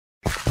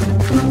Hello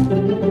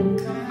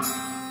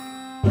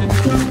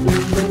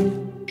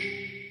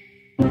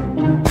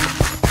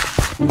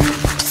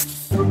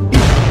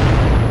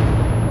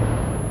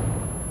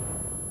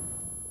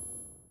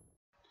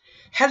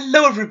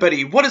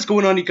everybody, what is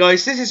going on you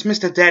guys? This is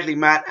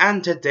MrDeadlyMatt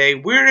and today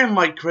we're in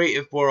my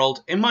creative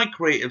world, in my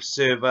creative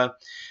server,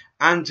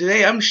 and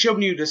today I'm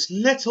showing you this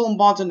little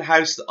modern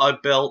house that I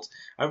built.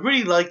 I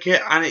really like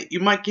it, and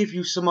it might give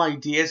you some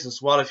ideas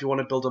as well if you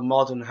want to build a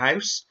modern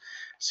house.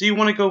 So you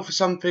want to go for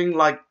something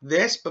like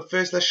this, but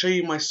first let's show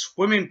you my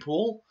swimming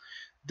pool.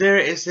 There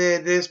it is there,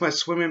 there's my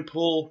swimming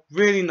pool,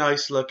 really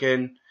nice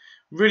looking.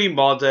 Really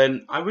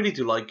modern. I really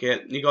do like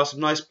it. You got some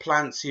nice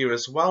plants here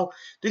as well.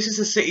 This is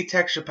a city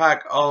texture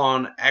pack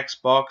on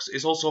Xbox.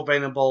 It's also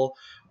available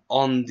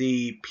on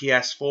the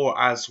PS4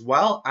 as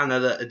well and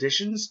other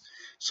editions.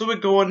 So we're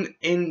going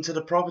into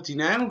the property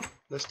now.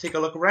 Let's take a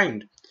look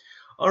around.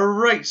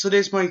 Alright, so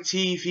there's my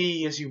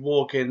TV as you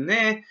walk in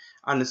there,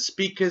 and the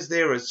speakers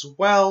there as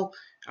well.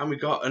 And we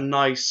got a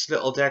nice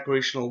little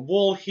decorational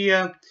wall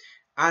here.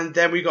 And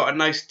then we got a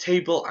nice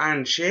table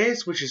and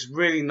chairs, which is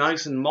really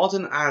nice and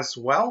modern as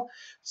well.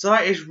 So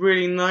that is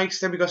really nice.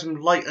 Then we got some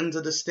light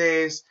under the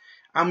stairs.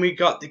 And we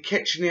got the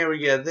kitchen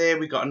area there.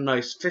 We got a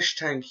nice fish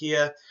tank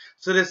here.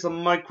 So there's the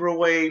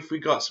microwave. We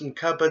got some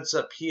cupboards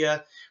up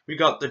here. We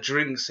got the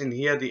drinks in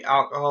here, the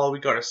alcohol. We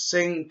got a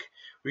sink.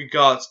 We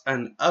got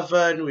an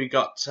oven. We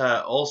got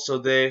also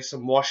there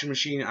some washing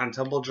machine and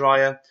tumble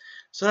dryer.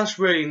 So that's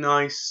really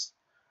nice.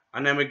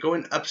 And then we're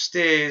going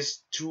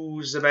upstairs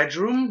to the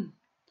bedroom.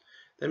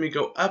 Then we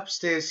go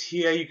upstairs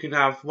here. You can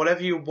have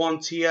whatever you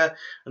want here.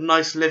 A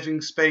nice living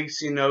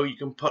space, you know. You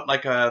can put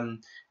like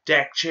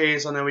deck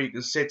chairs on there where you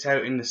can sit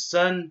out in the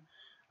sun.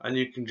 And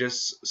you can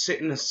just sit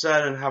in the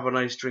sun and have a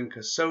nice drink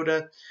of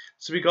soda.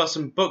 So we got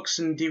some books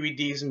and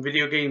DVDs and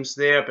video games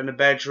there up in the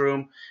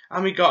bedroom.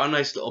 And we got a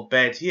nice little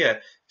bed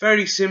here.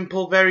 Very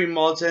simple, very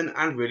modern,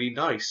 and really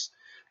nice.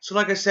 So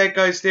like I said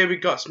guys, there we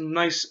got some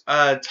nice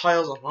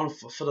tiles on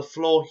for the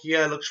floor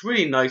here. It looks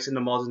really nice in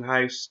the modern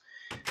house.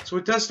 So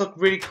it does look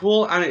really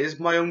cool, and it is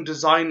my own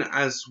design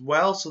as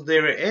well. So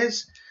there it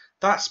is.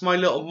 That's my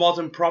little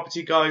modern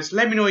property, guys.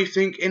 Let me know what you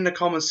think in the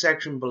comment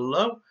section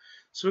below.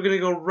 So we're going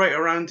to go right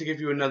around to give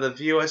you another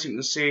view. As you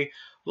can see,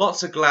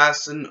 lots of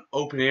glass and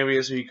open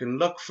areas where you can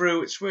look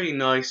through. It's really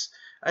nice.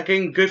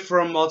 Again, good for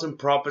a modern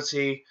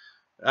property.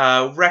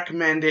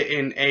 Recommend it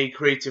in a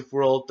creative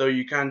world, though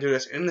you can do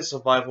this in the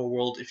survival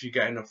world if you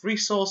get enough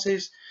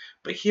resources.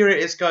 But here it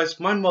is guys,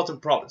 my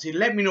modern property.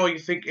 Let me know what you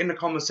think in the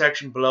comment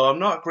section below. I'm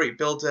not a great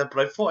builder,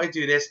 but I thought I'd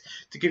do this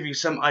to give you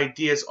some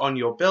ideas on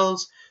your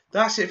builds.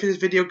 That's it for this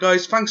video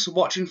guys. Thanks for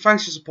watching,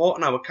 thanks for your support,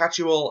 and I will catch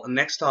you all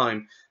next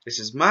time. This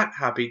is Matt,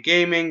 happy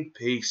gaming,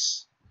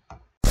 peace.